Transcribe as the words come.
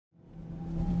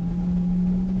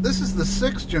This is the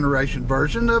 6th generation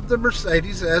version of the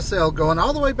Mercedes SL, going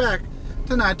all the way back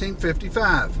to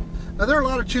 1955. Now, there are a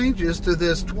lot of changes to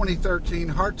this 2013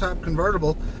 hardtop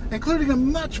convertible, including a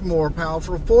much more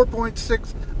powerful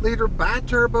 4.6 liter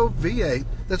bi-turbo V8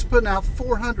 that's putting out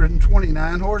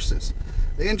 429 horses.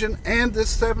 The engine and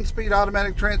this 7-speed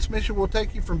automatic transmission will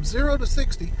take you from 0 to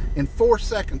 60 in 4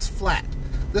 seconds flat.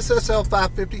 This SL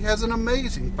 550 has an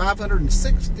amazing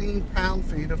 516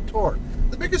 pound-feet of torque.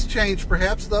 The biggest change,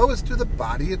 perhaps, though, is to the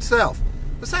body itself.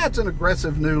 Besides an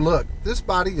aggressive new look, this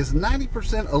body is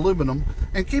 90% aluminum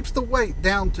and keeps the weight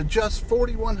down to just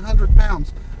 4,100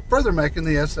 pounds, further making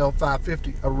the SL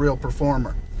 550 a real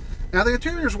performer. Now, the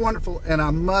interior is wonderful, and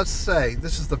I must say,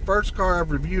 this is the first car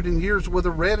I've reviewed in years with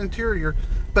a red interior,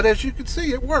 but as you can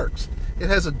see, it works. It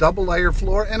has a double-layer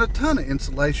floor and a ton of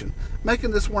insulation,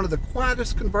 making this one of the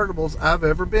quietest convertibles I've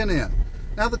ever been in.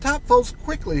 Now, the top folds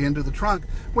quickly into the trunk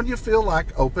when you feel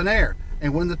like open air,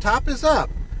 and when the top is up,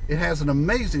 it has an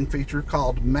amazing feature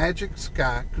called Magic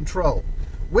Sky Control.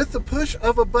 With the push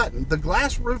of a button, the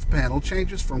glass roof panel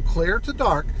changes from clear to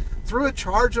dark through a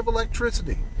charge of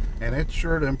electricity, and it's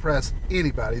sure to impress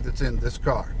anybody that's in this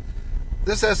car.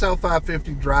 This SL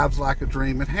 550 drives like a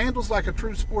dream. It handles like a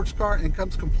true sports car and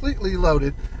comes completely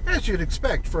loaded, as you'd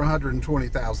expect for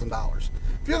 $120,000.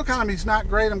 Fuel economy is not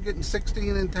great. I'm getting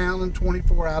 16 in town and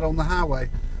 24 out on the highway,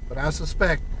 but I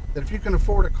suspect that if you can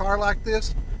afford a car like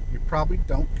this, you probably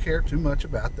don't care too much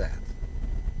about that.